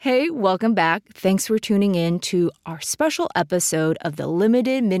Hey, welcome back. Thanks for tuning in to our special episode of the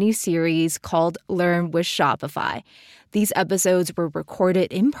limited mini-series called Learn with Shopify. These episodes were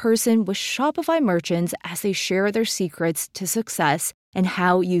recorded in person with Shopify merchants as they share their secrets to success and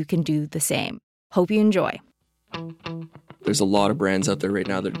how you can do the same. Hope you enjoy. There's a lot of brands out there right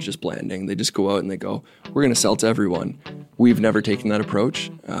now that are just blanding. They just go out and they go, we're going to sell to everyone. We've never taken that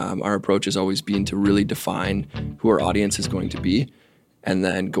approach. Our approach has always been to really define who our audience is going to be and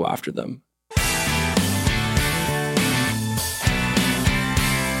then go after them.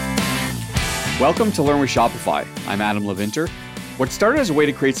 Welcome to Learn with Shopify. I'm Adam Levinter. What started as a way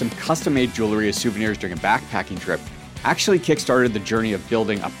to create some custom-made jewelry as souvenirs during a backpacking trip actually kickstarted the journey of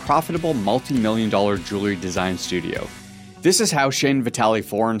building a profitable multi-million-dollar jewelry design studio. This is how Shane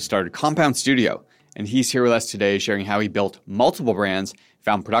Vitale-Foran started Compound Studio, and he's here with us today sharing how he built multiple brands,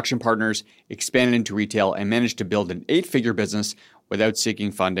 found production partners, expanded into retail, and managed to build an 8-figure business without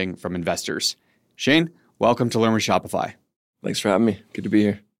seeking funding from investors. Shane, welcome to Learn with Shopify. Thanks for having me. Good to be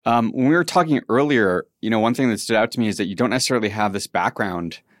here. When we were talking earlier, one thing that stood out to me is that you don't necessarily have this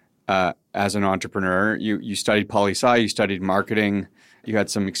background as an entrepreneur. You studied poli-sci, you studied marketing, you had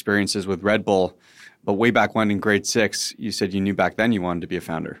some experiences with Red Bull, but way back when in grade 6, you said you knew back then you wanted to be a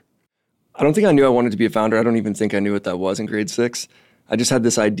founder. I don't think I knew I wanted to be a founder. I don't even think I knew what that was in grade 6. I just had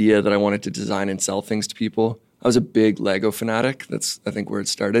this idea that I wanted to design and sell things to people. I was a big Lego fanatic. That's, I think, where it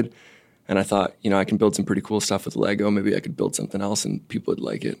started. And I thought, I can build some pretty cool stuff with Lego. Maybe I could build something else and people would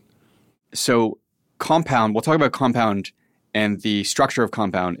like it. So Compound, we'll talk about Compound and the structure of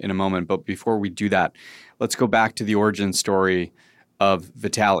Compound in a moment. But before we do that, let's go back to the origin story of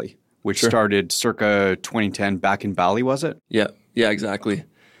Vitale, which started circa 2010 back in Bali, was it? Yeah, exactly.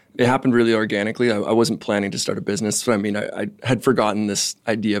 It happened really organically. I wasn't planning to start a business. So, I had forgotten this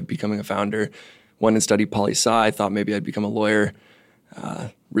idea of becoming a founder. Went and studied poli-sci. I thought maybe I'd become a lawyer.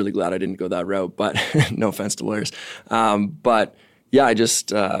 Really glad I didn't go that route, but no offense to lawyers. But yeah, I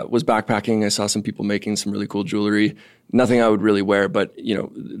just was backpacking. I saw some people making some really cool jewelry. Nothing I would really wear, but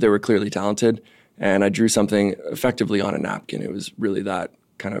they were clearly talented. And I drew something effectively on a napkin. It was really that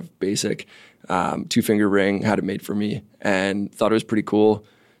kind of basic 2-finger ring, had it made for me, and thought it was pretty cool.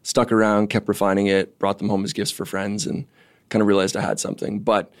 Stuck around, kept refining it, brought them home as gifts for friends, and kind of realized I had something.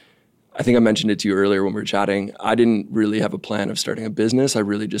 But I think I mentioned it to you earlier when we were chatting. I didn't really have a plan of starting a business. I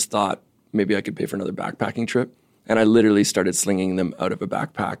really just thought maybe I could pay for another backpacking trip. And I literally started slinging them out of a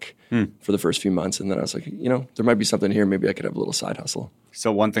backpack for the first few months. And then I was like, there might be something here. Maybe I could have a little side hustle.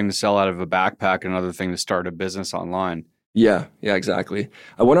 So one thing to sell out of a backpack, another thing to start a business online. Yeah, exactly.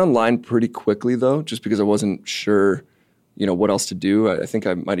 I went online pretty quickly, though, just because I wasn't sure, what else to do. I think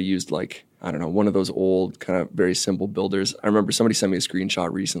I might have used one of those old kind of very simple builders. I remember somebody sent me a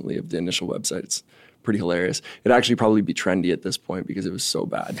screenshot recently of the initial website. It's pretty hilarious. It'd actually probably be trendy at this point because it was so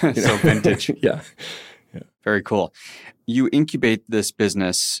bad. So vintage. Yeah. Very cool. You incubate this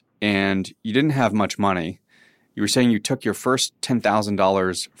business and you didn't have much money. You were saying you took your first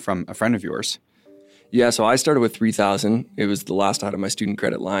 $10,000 from a friend of yours. Yeah, so I started with $3,000. It was the last out of my student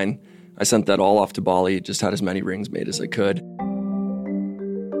credit line. I sent that all off to Bali, just had as many rings made as I could.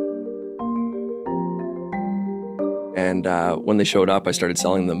 And when they showed up, I started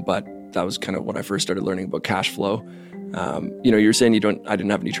selling them, but that was kind of when I first started learning about cash flow. You're saying I didn't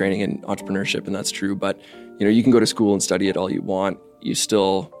have any training in entrepreneurship, and that's true, but you can go to school and study it all you want. You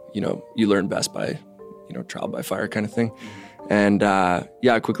still, you learn best by, trial by fire kind of thing. And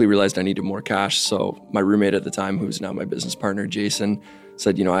I quickly realized I needed more cash. So my roommate at the time, who's now my business partner, Jason,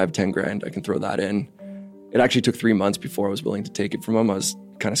 said, I have 10 grand, I can throw that in. It actually took 3 months before I was willing to take it from him. I was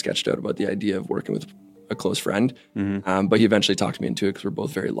kind of sketched out about the idea of working with a close friend. But he eventually talked me into it because we're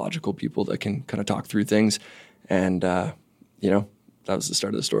both very logical people that can kind of talk through things. And, that was the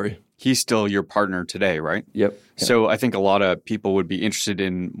start of the story. He's still your partner today, right? Yep. Yeah. So I think a lot of people would be interested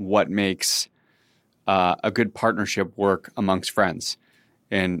in what makes a good partnership work amongst friends.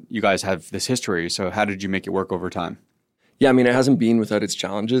 And you guys have this history. So how did you make it work over time? Yeah, it hasn't been without its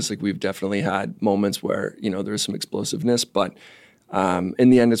challenges. We've definitely had moments where, there's some explosiveness, but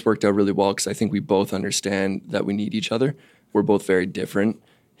in the end, it's worked out really well because I think we both understand that we need each other. We're both very different.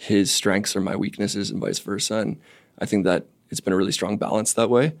 His strengths are my weaknesses and vice versa. And I think that it's been a really strong balance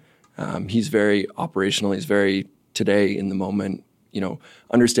that way. He's very operational. He's very today in the moment,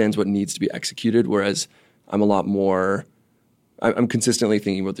 understands what needs to be executed, whereas I'm a lot more, I'm consistently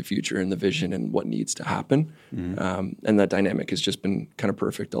thinking about the future and the vision and what needs to happen. And that dynamic has just been kind of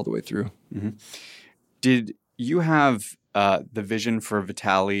perfect all the way through. Did you have the vision for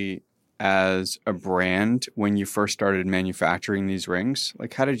Vitale as a brand when you first started manufacturing these rings?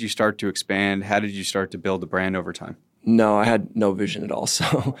 How did you start to expand? How did you start to build the brand over time? No, I had no vision at all.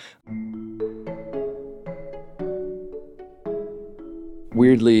 So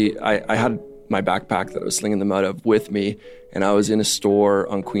weirdly, I had my backpack that I was slinging them out of with me, and I was in a store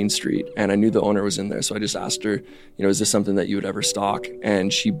on Queen Street, and I knew the owner was in there. So I just asked her, is this something that you would ever stock?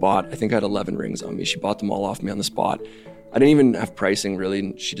 And she bought, I think I had 11 rings on me. She bought them all off me on the spot. I didn't even have pricing really.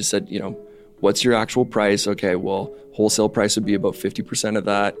 And she just said, what's your actual price? Okay, well, wholesale price would be about 50% of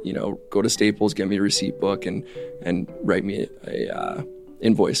that. Go to Staples, get me a receipt book, and write me a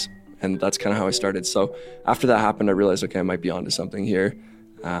invoice. And that's kind of how I started. So after that happened, I realized, okay, I might be onto something here.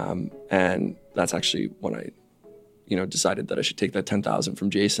 And that's actually when I, decided that I should take that 10,000 from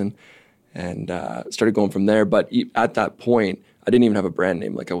Jason and started going from there. But at that point, I didn't even have a brand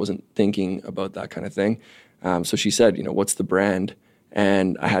name. Like I wasn't thinking about that kind of thing. So she said, what's the brand?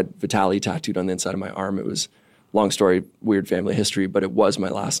 And I had Vitaly tattooed on the inside of my arm. It was long story, weird family history, but it was my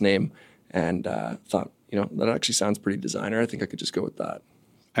last name. And thought, that actually sounds pretty designer. I think I could just go with that.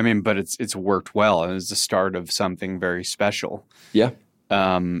 I mean, but it's worked well. It's the start of something very special. Yeah.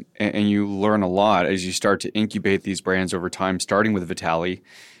 And you learn a lot as you start to incubate these brands over time, starting with Vitaly.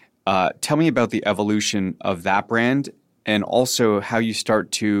 Tell me about the evolution of that brand and also how you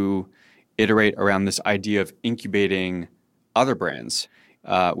start to iterate around this idea of incubating other brands,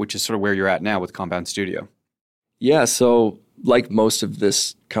 which is sort of where you're at now with Compound Studio. Yeah, so like most of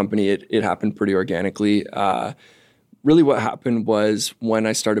this company, it happened pretty organically. Really what happened was when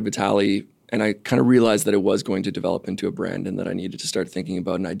I started Vitaly, and I kind of realized that it was going to develop into a brand and that I needed to start thinking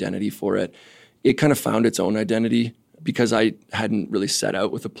about an identity for it. It kind of found its own identity because I hadn't really set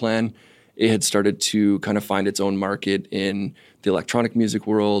out with a plan. It had started to kind of find its own market in the electronic music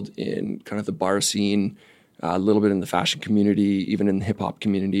world, in kind of the bar scene, a little bit in the fashion community, even in the hip hop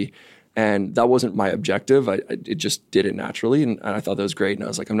community. And that wasn't my objective. It just did it naturally. And I thought that was great. And I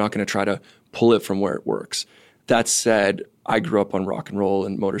was like, I'm not going to try to pull it from where it works. That said, I grew up on rock and roll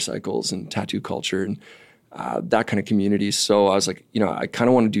and motorcycles and tattoo culture and that kind of community. So I was like, I kind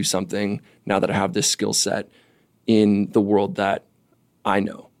of want to do something now that I have this skill set in the world that I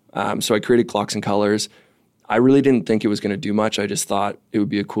know. So I created Clocks and Colors. I really didn't think it was going to do much. I just thought it would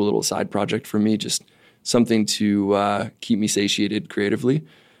be a cool little side project for me, just something to keep me satiated creatively.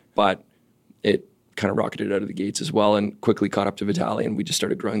 But it kind of rocketed out of the gates as well and quickly caught up to Vitaly, and we just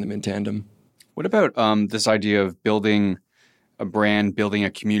started growing them in tandem. What about this idea of building a brand, building a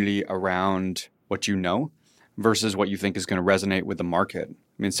community around what you know versus what you think is going to resonate with the market?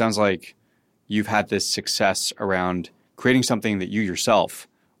 I mean, it sounds like you've had this success around creating something that you yourself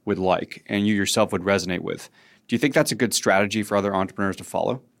would like and you yourself would resonate with. Do you think that's a good strategy for other entrepreneurs to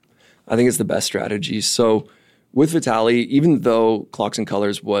follow? I think it's the best strategy. So with Vitaly, even though Clocks and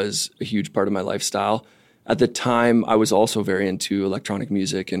Colors was a huge part of my lifestyle, at the time I was also very into electronic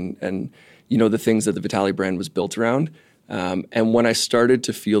music and the things that the Vitaly brand was built around. And when I started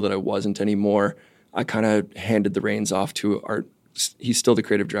to feel that I wasn't anymore, I kind of handed the reins off to he's still the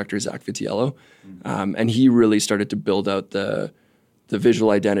creative director, Zach Vitiello. And he really started to build out the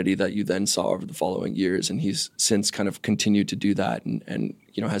visual identity that you then saw over the following years. And he's since kind of continued to do that and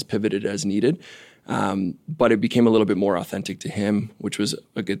has pivoted as needed. But it became a little bit more authentic to him, which was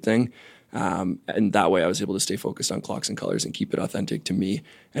a good thing. And that way I was able to stay focused on Clocks and Colors and keep it authentic to me.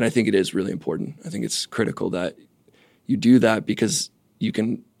 And I think it is really important. I think it's critical that you do that because you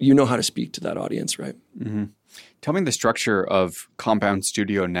know how to speak to that audience, right? Mm-hmm. Tell me the structure of Compound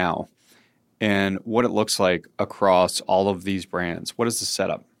Studio now and what it looks like across all of these brands. What is the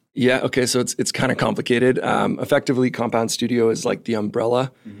setup? Yeah, okay, so it's kind of complicated. Effectively, Compound Studio is like the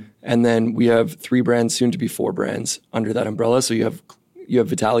umbrella. Mm-hmm. And then we have 3 brands, soon to be 4 brands under that umbrella. So you have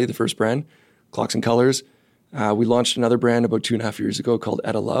Vitaly, the first brand, Clocks and Colors. We launched another brand about 2.5 years ago called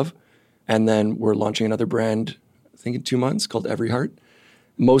Etta Love. And then we're launching another brand, I think in 2 months, called Every Heart.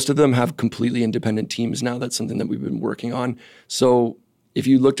 Most of them have completely independent teams now. That's something that we've been working on. So if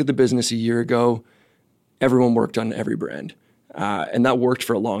you looked at the business a year ago, everyone worked on every brand. And that worked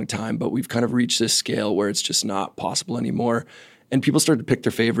for a long time, but we've kind of reached this scale where it's just not possible anymore. And people start to pick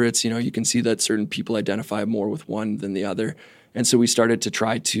their favorites. You can see that certain people identify more with one than the other. And so we started to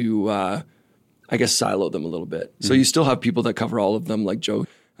try to, silo them a little bit. Mm-hmm. So you still have people that cover all of them, like Joe.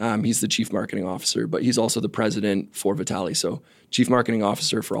 He's the chief marketing officer, but he's also the president for Vitaly. So chief marketing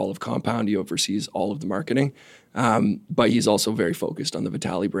officer for all of Compound. He oversees all of the marketing. But he's also very focused on the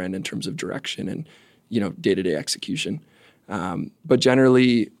Vitaly brand in terms of direction and, day-to-day execution. But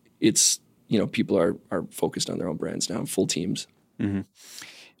generally, it's, people are focused on their own brands now, full teams.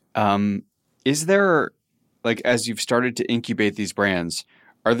 Mm-hmm. Is there, as you've started to incubate these brands,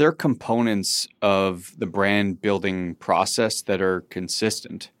 are there components of the brand building process that are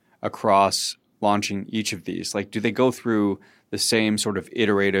consistent across launching each of these? Like, do they go through the same sort of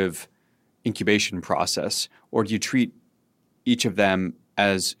iterative incubation process, or do you treat each of them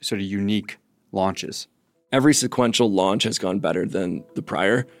as sort of unique launches? Every sequential launch has gone better than the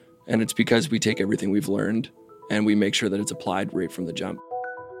prior, and it's because we take everything we've learned and we make sure that it's applied right from the jump.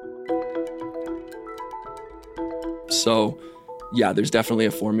 So, yeah, there's definitely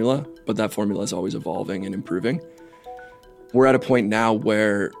a formula, but that formula is always evolving and improving. We're at a point now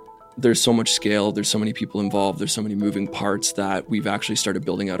where there's so much scale, there's so many people involved, there's so many moving parts that we've actually started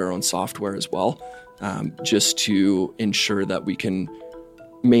building out our own software as well, just to ensure that we can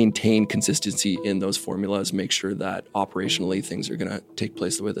maintain consistency in those formulas, make sure that operationally things are going to take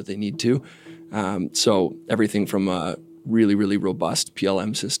place the way that they need to. So everything from a really, really robust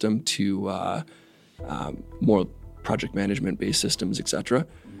PLM system to more project management-based systems, et cetera.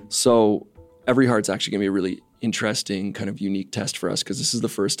 So Every Heart's actually going to be a really interesting kind of unique test for us because this is the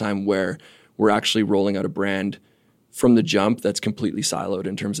first time where we're actually rolling out a brand from the jump that's completely siloed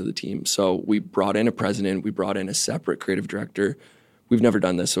in terms of the team. So we brought in a president, we brought in a separate creative director. We've never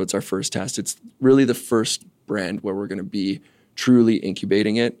done this, so it's our first test. It's really the first brand where we're going to be truly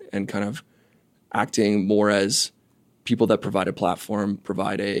incubating it and kind of acting more as people that provide a platform,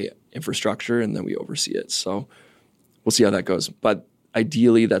 provide a infrastructure, and then we oversee it. So we'll see how that goes. But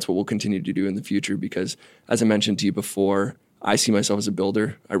ideally, that's what we'll continue to do in the future because, as I mentioned to you before, I see myself as a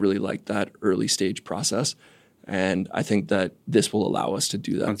builder. I really like that early stage process. And I think that this will allow us to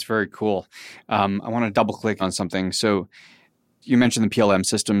do that. That's very cool. I want to double click on something. So you mentioned the PLM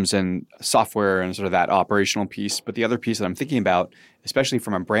systems and software and sort of that operational piece. But the other piece that I'm thinking about, especially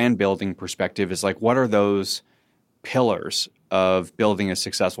from a brand building perspective, is like, what are those pillars of building a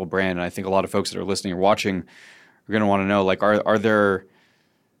successful brand? And I think a lot of folks that are listening or watching are going to want to know, like, are there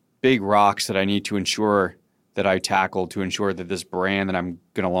big rocks that I need to ensure that I tackle to ensure that this brand that I'm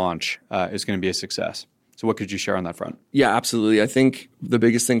going to launch is going to be a success? So what could you share on that front? Yeah, absolutely. I think the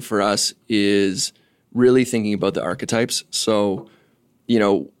biggest thing for us is really thinking about the archetypes. So,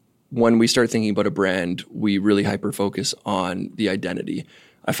 when we start thinking about a brand, we really hyper-focus on the identity.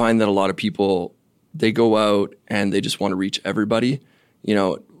 I find that a lot of people, they go out and they just want to reach everybody.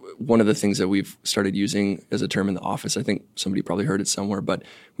 One of the things that we've started using as a term in the office, I think somebody probably heard it somewhere, but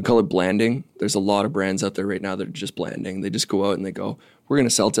we call it blanding. There's a lot of brands out there right now that are just blanding. They just go out and they go, we're going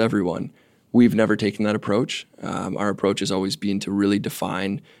to sell to everyone. We've never taken that approach. Our approach has always been to really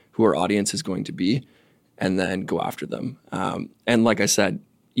define who our audience is going to be and then go after them. And like I said,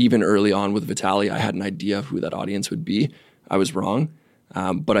 even early on with Vitali, I had an idea of who that audience would be. I was wrong,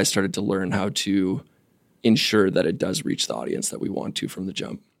 but I started to learn how to ensure that it does reach the audience that we want to from the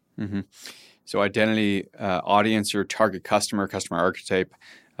jump. Mm-hmm. So identity, audience, your target customer archetype,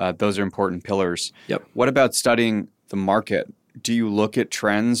 those are important pillars. Yep. What about studying the market? Do you look at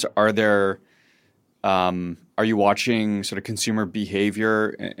trends? Are you watching sort of consumer behavior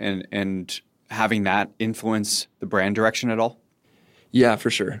and having that influence the brand direction at all? Yeah, for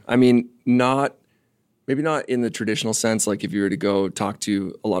sure. I mean, maybe not in the traditional sense, like if you were to go talk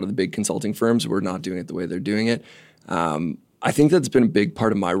to a lot of the big consulting firms, we're not doing it the way they're doing it. I think that's been a big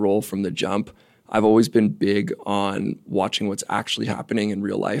part of my role from the jump. I've always been big on watching what's actually happening in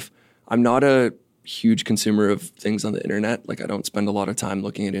real life. I'm not a huge consumer of things on the internet. Like I don't spend a lot of time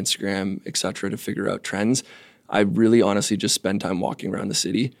looking at Instagram, et cetera, to figure out trends. I really honestly just spend time walking around the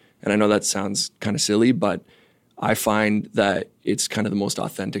city. And I know that sounds kind of silly, but I find that it's kind of the most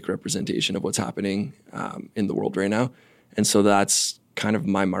authentic representation of what's happening in the world right now. And so that's kind of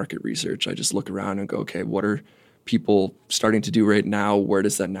my market research. I just look around and go, okay, what are people starting to do right now? Where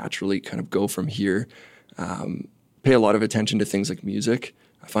does that naturally kind of go from here? Pay a lot of attention to things like music.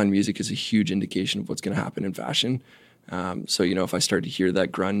 I find music is a huge indication of what's going to happen in fashion. So, if I start to hear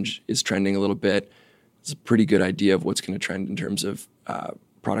that grunge is trending a little bit, it's a pretty good idea of what's going to trend in terms of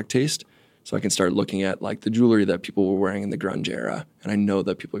product taste. So I can start looking at like the jewelry that people were wearing in the grunge era. And I know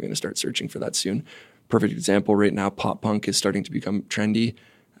that people are going to start searching for that soon. Perfect example right now, pop punk is starting to become trendy.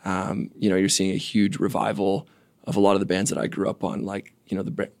 You're seeing a huge revival of a lot of the bands that I grew up on, like,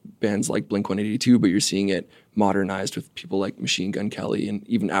 the bands like Blink-182, but you're seeing it modernized with people like Machine Gun Kelly, and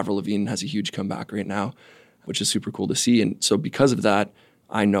even Avril Lavigne has a huge comeback right now, which is super cool to see. And so because of that,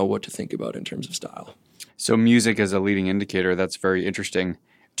 I know what to think about in terms of style. So music as a leading indicator, that's very interesting.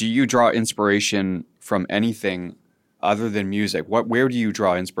 Do you draw inspiration from anything other than music? Where do you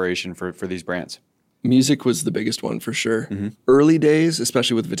draw inspiration for these brands? Music was the biggest one for sure. Mm-hmm. Early days,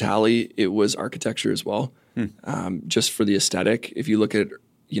 especially with Vitali, it was architecture as well. Just for the aesthetic. If you look at,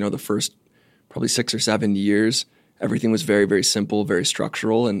 the first probably 6 or 7 years, everything was very, very simple, very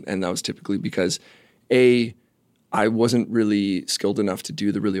structural. And that was typically because, A I wasn't really skilled enough to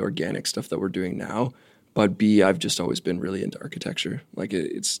do the really organic stuff that we're doing now. But B, I've just always been really into architecture. Like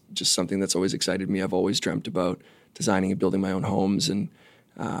it's just something that's always excited me. I've always dreamt about designing and building my own homes and,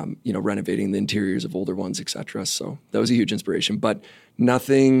 renovating the interiors of older ones, et cetera. So that was a huge inspiration, but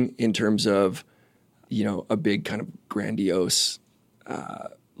nothing in terms of, a big kind of grandiose,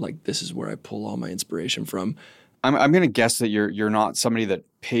 like this is where I pull all my inspiration from. I'm going to guess that you're not somebody that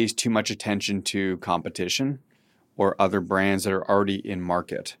pays too much attention to competition or other brands that are already in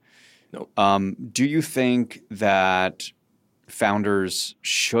market. No. Do you think that founders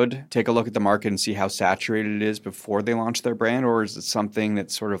should take a look at the market and see how saturated it is before they launch their brand? Or is it something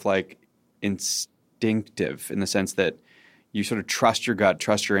that's sort of like instinctive in the sense that you sort of trust your gut,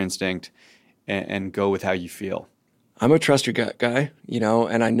 trust your instinct, and go with how you feel? I'm a trust your gut guy,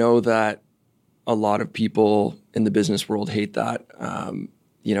 and I know that a lot of people in the business world hate that,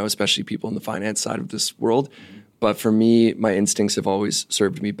 especially people in the finance side of this world. Mm-hmm. But for me, my instincts have always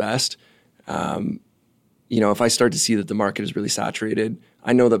served me best. If I start to see that the market is really saturated,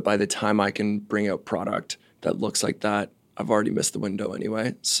 I know that by the time I can bring out product that looks like that, I've already missed the window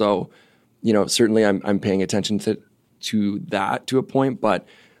anyway. So, certainly I'm paying attention to that to a point, but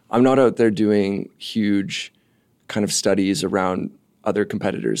I'm not out there doing huge kind of studies around other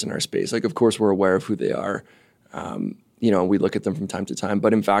competitors in our space. Like, of course, we're aware of who they are. We look at them from time to time.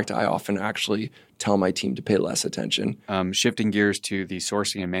 But in fact, I often actually tell my team to pay less attention. Shifting gears to the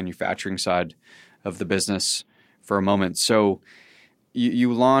sourcing and manufacturing side of the business for a moment. So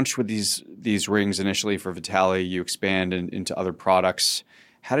you launch with these rings initially for Vitali. You expand into other products.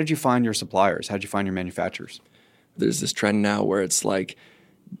 How did you find your suppliers? How did you find your manufacturers? There's this trend now where it's like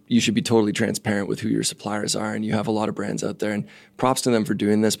you should be totally transparent with who your suppliers are. And you have a lot of brands out there. And props to them for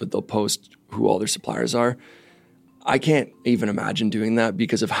doing this, but they'll post who all their suppliers are. I can't even imagine doing that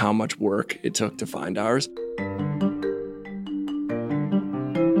because of how much work it took to find ours.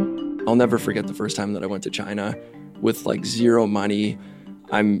 I'll never forget the first time that I went to China with like zero money.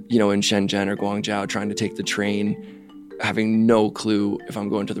 I'm, in Shenzhen or Guangzhou trying to take the train, having no clue if I'm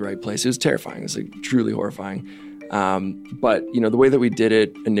going to the right place. It was terrifying. It was like truly horrifying. But the way that we did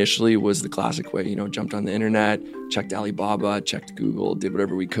it initially was the classic way, jumped on the internet, checked Alibaba, checked Google, did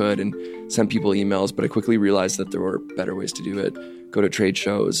whatever we could and sent people emails. But I quickly realized that there were better ways to do it. Go to trade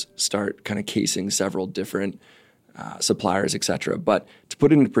shows, start kind of casing several different suppliers, et cetera. But to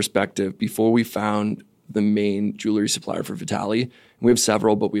put it into perspective, before we found the main jewelry supplier for Vitali, and we have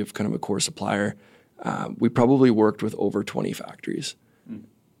several, but we have kind of a core supplier, we probably worked with over 20 factories.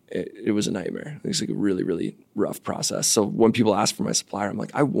 It was a nightmare. It was like a really, really rough process. So when people ask for my supplier, I'm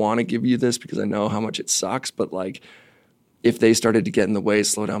like, I want to give you this because I know how much it sucks. But like, if they started to get in the way,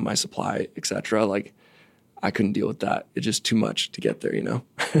 slow down my supply, et cetera, like I couldn't deal with that. It's just too much to get there,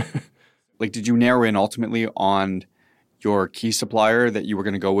 Like, did you narrow in ultimately on your key supplier that you were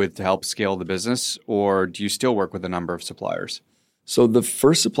going to go with to help scale the business? Or do you still work with a number of suppliers? So the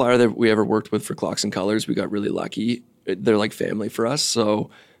first supplier that we ever worked with for Clocks and Colors, we got really lucky. They're like family for us. So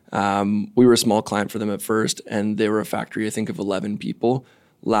we were a small client for them at first, and they were a factory, I think, of 11 people.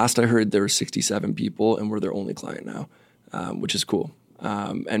 Last I heard, there were 67 people, and we're their only client now, which is cool.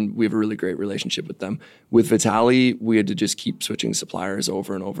 And we have a really great relationship with them. With Vitali, we had to just keep switching suppliers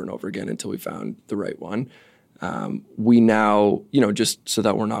over and over and over again until we found the right one. We now, just so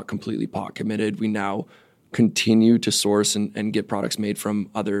that we're not completely pot committed, we now continue to source and get products made from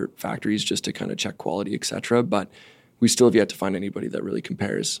other factories just to kind of check quality, et cetera. But we still have yet to find anybody that really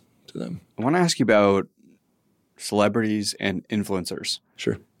compares to them. I want to ask you about celebrities and influencers.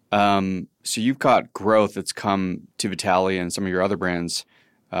 Sure. So you've got growth that's come to Vitali and some of your other brands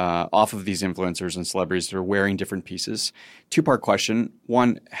off of these influencers and celebrities that are wearing different pieces. Two-part question.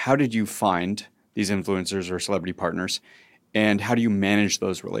 One, how did you find these influencers or celebrity partners? And how do you manage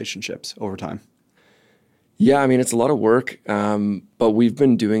those relationships over time? Yeah, I mean, it's a lot of work, but we've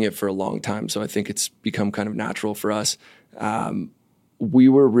been doing it for a long time. So I think it's become kind of natural for us. We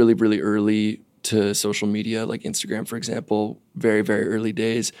were really, really early to social media, like Instagram, for example, very, very early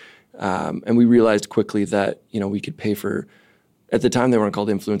days. And we realized quickly that, we could pay for, at the time they weren't called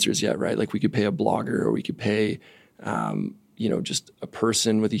influencers yet, right? Like we could pay a blogger or we could pay, just a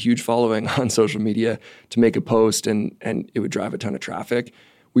person with a huge following on social media to make a post and it would drive a ton of traffic.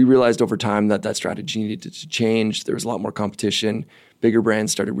 We realized over time that strategy needed to change. There was a lot more competition. Bigger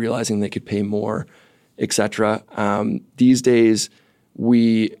brands started realizing they could pay more, et cetera. These days,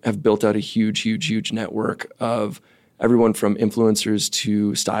 we have built out a huge, huge, huge network of everyone from influencers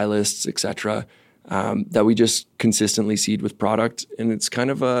to stylists, et cetera, that we just consistently seed with product. And it's kind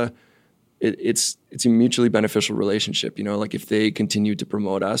of it's a mutually beneficial relationship. Like if they continue to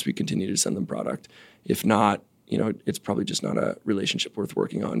promote us, we continue to send them product. If not, it's probably just not a relationship worth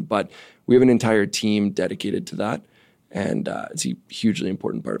working on. But we have an entire team dedicated to that. And it's a hugely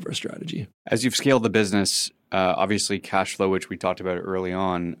important part of our strategy. As you've scaled the business, obviously cash flow, which we talked about early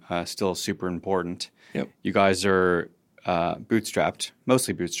on, still super important. Yep. You guys are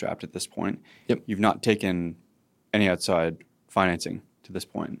mostly bootstrapped at this point. Yep. You've not taken any outside financing to this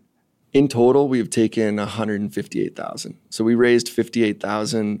point. In total, we've taken $158,000. So we raised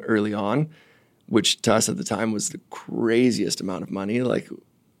 $58,000 early on, which to us at the time was the craziest amount of money. Like,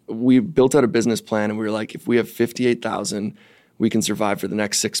 we built out a business plan and we were like, if we have $58,000, we can survive for the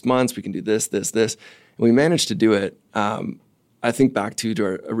next 6 months. We can do this. And we managed to do it. I think back to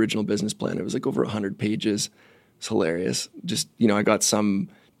our original business plan. It was like over 100 pages. It's hilarious. Just, I got some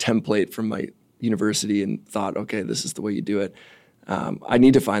template from my university and thought, okay, this is the way you do it. I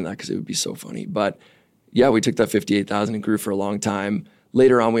need to find that because it would be so funny. But yeah, we took that $58,000 and grew for a long time.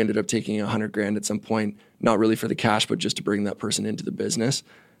 Later on, we ended up taking $100,000 at some point, not really for the cash, but just to bring that person into the business.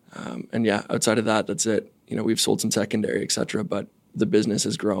 And yeah, outside of that, that's it. We've sold some secondary, et cetera, but the business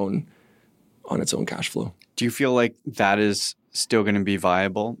has grown on its own cash flow. Do you feel like that is still going to be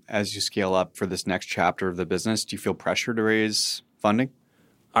viable as you scale up for this next chapter of the business? Do you feel pressure to raise funding?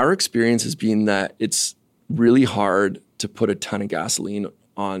 Our experience has been that it's really hard to put a ton of gasoline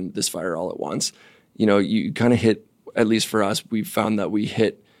on this fire all at once. You kind of hit, at least for us, we found that we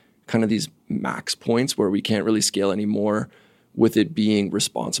hit kind of these max points where we can't really scale anymore with it being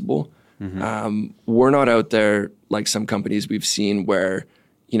responsible. Mm-hmm. We're not out there like some companies we've seen where,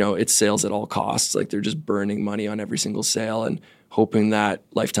 it's sales at all costs. Like, they're just burning money on every single sale and hoping that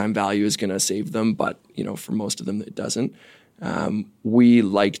lifetime value is going to save them. But, for most of them, it doesn't. We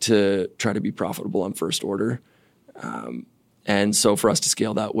like to try to be profitable on first order. And so for us to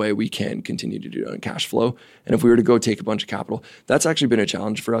scale that way, we can continue to do it on cash flow. And if we were to go take a bunch of capital, that's actually been a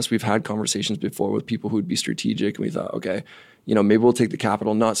challenge for us. We've had conversations before with people who would be strategic, and we thought, okay, maybe we'll take the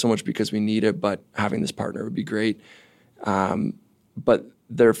capital, not so much because we need it, but having this partner would be great. But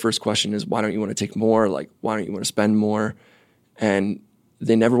their first question is, why don't you want to take more? Like, why don't you want to spend more? And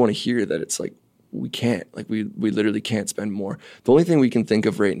they never want to hear that it's like, we can't. Like, we literally can't spend more. The only thing we can think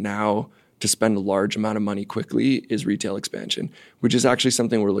of right now to spend a large amount of money quickly is retail expansion, which is actually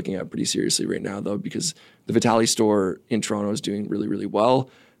something we're looking at pretty seriously right now, though, because the Vitali store in Toronto is doing really, really well.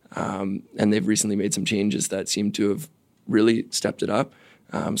 And they've recently made some changes that seem to have really stepped it up.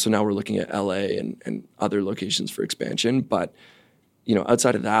 So now we're looking at LA and other locations for expansion. But,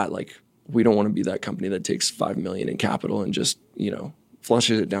 outside of that, like, we don't want to be that company that takes $5 million in capital and just,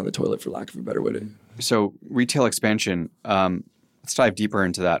 flushes it down the toilet, for lack of a better way to. So retail expansion, let's dive deeper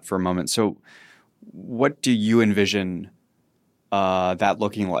into that for a moment. So what do you envision that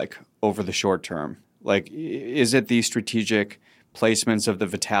looking like over the short term? Like, is it the strategic placements of the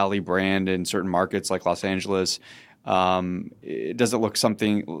Vitali brand in certain markets like Los Angeles? Does it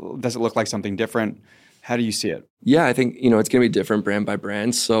look like something different? How do you see it? Yeah, I think, it's going to be different brand by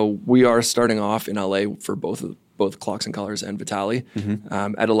brand. So we are starting off in LA for both Clocks and Colors and Vitali.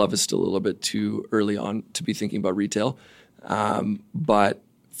 Mm-hmm. Etta Love is still a little bit too early on to be thinking about retail. But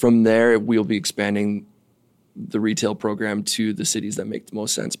from there, we'll be expanding the retail program to the cities that make the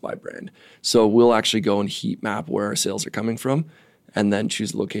most sense by brand. So we'll actually go and heat map where our sales are coming from and then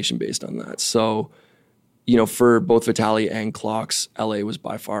choose a location based on that. So, for both Vitali and Clocks, LA was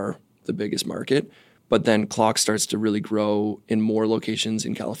by far the biggest market. But then Clocks starts to really grow in more locations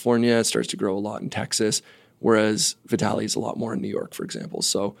in California. It starts to grow a lot in Texas, whereas Vitali is a lot more in New York, for example.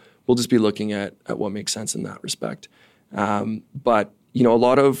 So we'll just be looking at what makes sense in that respect. But, a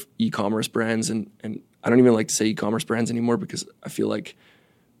lot of e-commerce brands, and I don't even like to say e-commerce brands anymore because I feel like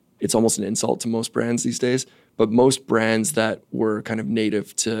it's almost an insult to most brands these days. But most brands that were kind of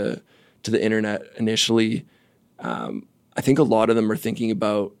native to the internet initially, I think a lot of them are thinking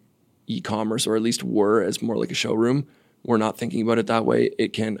about e-commerce, or at least were, as more like a showroom. We're not thinking about it that way.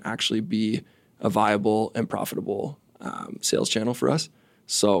 It can actually be a viable and profitable sales channel for us.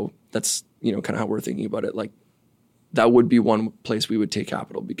 So that's, kind of how we're thinking about it. Like, that would be one place we would take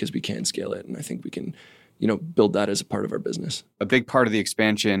capital because we can scale it. And I think we can, build that as a part of our business. A big part of the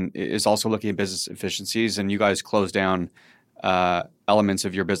expansion is also looking at business efficiencies, and you guys close down elements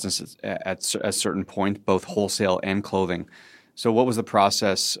of your business at a certain point, both wholesale and clothing. So what was the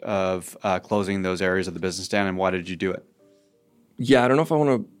process of closing those areas of the business down, and why did you do it? Yeah, I don't know if I want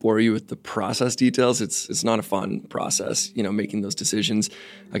to bore you with the process details. It's not a fun process, making those decisions.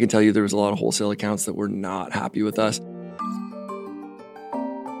 I can tell you there was a lot of wholesale accounts that were not happy with us.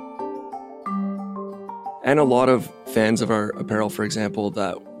 And a lot of fans of our apparel, for example,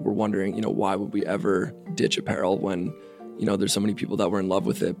 that were wondering, why would we ever ditch apparel when, there's so many people that were in love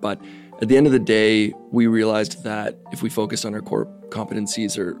with it. But at the end of the day, we realized that if we focused on our core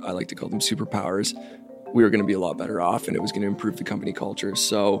competencies, or I like to call them superpowers, we were going to be a lot better off, and it was going to improve the company culture.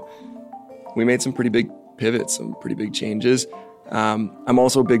 So we made some pretty big pivots, some pretty big changes. I'm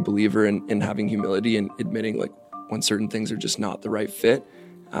also a big believer in having humility and admitting like when certain things are just not the right fit,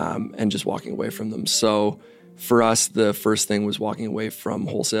 and just walking away from them. So for us, the first thing was walking away from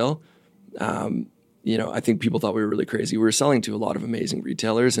wholesale. I think people thought we were really crazy. We were selling to a lot of amazing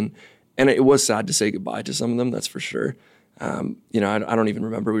retailers, and it was sad to say goodbye to some of them, that's for sure. I don't even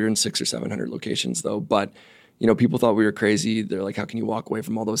remember. We were in 600 or 700 locations though, but people thought we were crazy. They're like, how can you walk away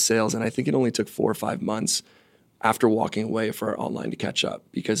from all those sales? And I think it only took 4 or 5 months after walking away for our online to catch up,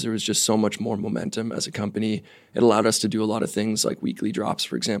 because there was just so much more momentum as a company. It allowed us to do a lot of things like weekly drops,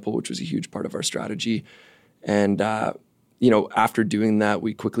 for example, which was a huge part of our strategy. And, after doing that,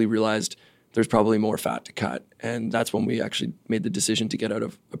 we quickly realized there's probably more fat to cut. And that's when we actually made the decision to get out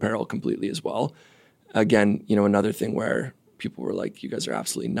of apparel completely as well. Again, another thing where people were like, you guys are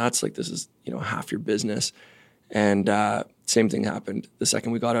absolutely nuts. Like, this is, half your business. And same thing happened. The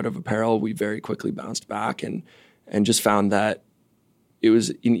second we got out of apparel, we very quickly bounced back and just found that it was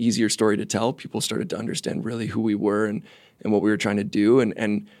an easier story to tell. People started to understand really who we were and what we were trying to do.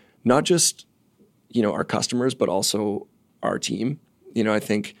 And not just, our customers, but also our team. I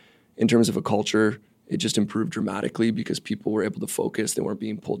think in terms of a culture, it just improved dramatically because people were able to focus. They weren't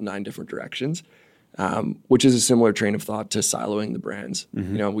being pulled in 9 different directions, which is a similar train of thought to siloing the brands.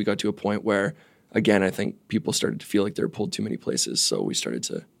 Mm-hmm. We got to a point where, again, I think people started to feel like they were pulled too many places. So we started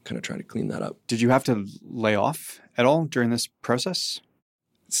to kind of try to clean that up. Did you have to lay off at all during this process?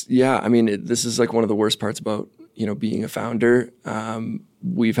 Yeah. This is like one of the worst parts about, being a founder.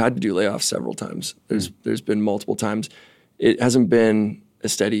 We've had to do layoffs several times. There's been multiple times. It hasn't been a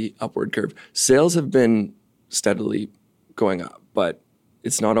steady upward curve. Sales have been steadily going up, but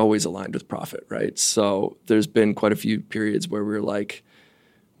it's not always aligned with profit, right? So there's been quite a few periods where we were like,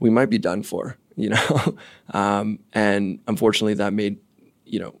 we might be done for, and unfortunately that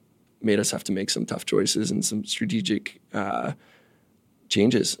made us have to make some tough choices and some strategic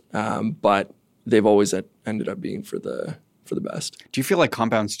changes. But they've always ended up being for the best. Do you feel like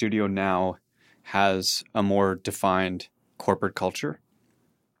Compound Studio now has a more defined corporate culture?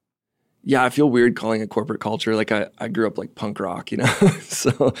 Yeah, I feel weird calling it corporate culture. Like I grew up like punk rock,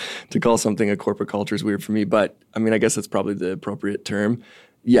 so to call something a corporate culture is weird for me. But I guess that's probably the appropriate term.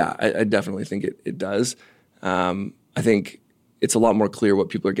 Yeah, I definitely think it does. I think it's a lot more clear what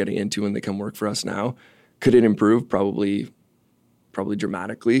people are getting into when they come work for us now. Could it improve? Probably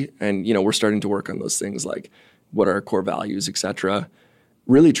dramatically. And, we're starting to work on those things like what are our core values, et cetera.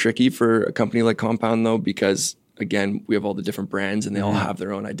 Really tricky for a company like Compound though, because again, we have all the different brands and they all have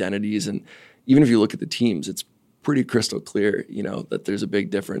their own identities. And even if you look at the teams, it's pretty crystal clear, that there's a big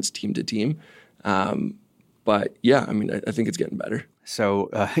difference team to team. But yeah, I think it's getting better. So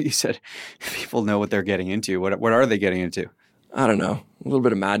you said people know what they're getting into. What are they getting into? I don't know. A little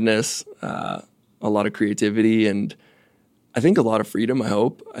bit of madness, a lot of creativity, and I think a lot of freedom, I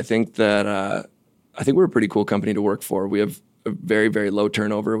hope. I think that I think we're a pretty cool company to work for. We have a very, very low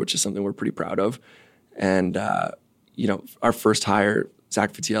turnover, which is something we're pretty proud of. And, our first hire,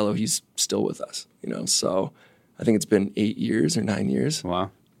 Zach Fitiello, he's still with us, So I think it's been 8 years or 9 years.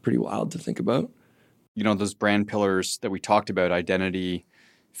 Wow. Pretty wild to think about. Those brand pillars that we talked about, identity,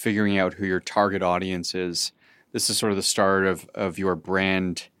 figuring out who your target audience is. This is sort of the start of your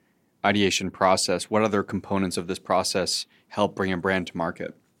brand ideation process. What other components of this process help bring a brand to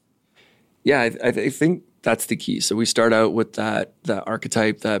market? Yeah, I think that's the key. So we start out with that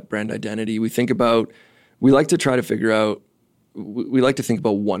archetype, that brand identity. We like to try to figure out, we like to think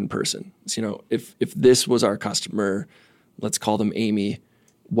about one person. So, if this was our customer, let's call them Amy,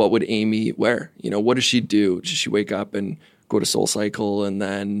 what would Amy wear? What does she do? Does she wake up and go to SoulCycle and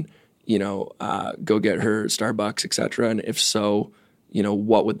then, go get her Starbucks, et cetera? And if so,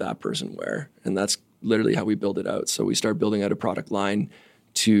 what would that person wear? And that's literally how we build it out. So we start building out a product line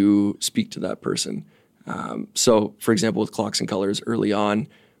to speak to that person. So for example, with Clocks and Colors early on,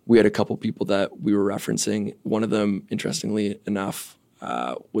 we had a couple people that we were referencing. One of them, interestingly enough,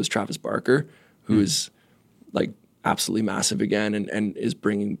 was Travis Barker, who is like absolutely massive again and is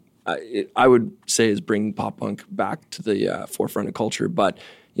bringing, I would say is bringing pop punk back to the forefront of culture. But,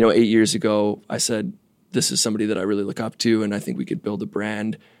 8 years ago, I said, this is somebody that I really look up to, and I think we could build a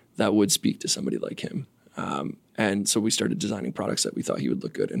brand that would speak to somebody like him. And so we started designing products that we thought he would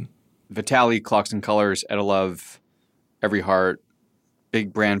look good in. Vitaly, Clocks and Colors, Edelove, Every Heart,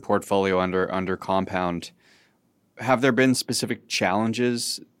 big brand portfolio under Compound. Have there been specific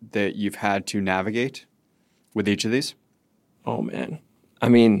challenges that you've had to navigate with each of these? Oh, man. I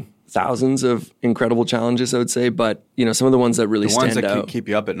mean, thousands of incredible challenges, I would say. But, some of the ones that really stand out. The ones that keep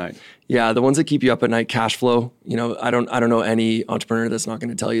you up at night. Yeah, the ones that keep you up at night, cash flow. I don't know any entrepreneur that's not going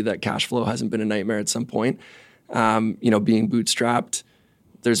to tell you that cash flow hasn't been a nightmare at some point. Being bootstrapped,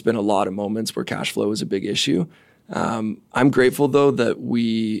 there's been a lot of moments where cash flow was a big issue. I'm grateful, though, that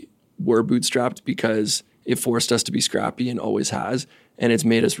we were bootstrapped because it forced us to be scrappy and always has. And it's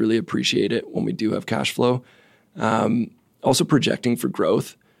made us really appreciate it when we do have cash flow. Also, projecting for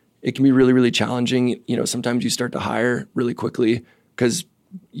growth. It can be really, really challenging. Sometimes you start to hire really quickly because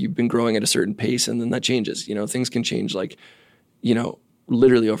you've been growing at a certain pace, and then that changes. Things can change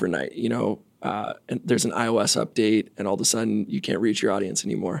literally overnight. And there's an iOS update, and all of a sudden you can't reach your audience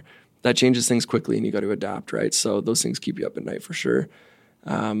anymore. That changes things quickly, and you got to adapt, right? So those things keep you up at night for sure.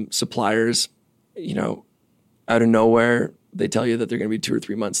 Suppliers, out of nowhere, they tell you that they're going to be 2 or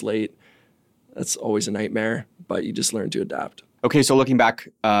 3 months late. That's always a nightmare, but you just learn to adapt. Okay, so looking back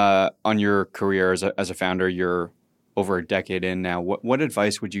on your career as a founder, you're over a decade in now. What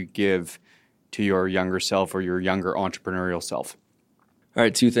advice would you give to your younger self or your younger entrepreneurial self? All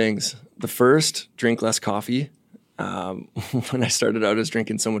right, 2 things. The first, drink less coffee. When I started out, I was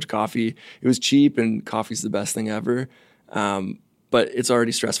drinking so much coffee. It was cheap, and coffee's the best thing ever. But it's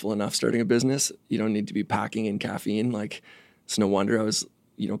already stressful enough starting a business. You don't need to be packing in caffeine. It's no wonder I was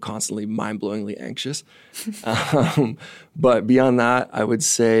constantly mind-blowingly anxious. But beyond that, I would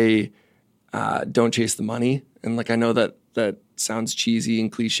say don't chase the money. And I know that sounds cheesy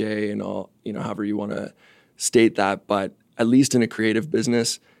and cliche and all, however you want to state that. But at least in a creative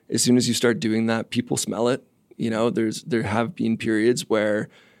business, as soon as you start doing that, people smell it. There have been periods where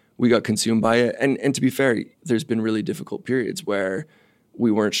we got consumed by it. And to be fair, there's been really difficult periods where we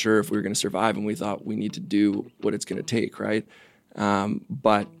weren't sure if we were going to survive, and we thought we need to do what it's going to take, right?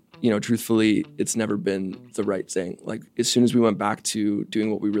 But truthfully, it's never been the right thing. As soon as we went back to doing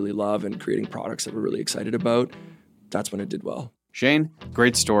what we really love and creating products that we're really excited about, that's when it did well. Shane,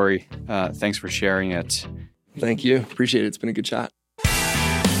 great story. Thanks for sharing it. Thank you. Appreciate it. It's been a good chat.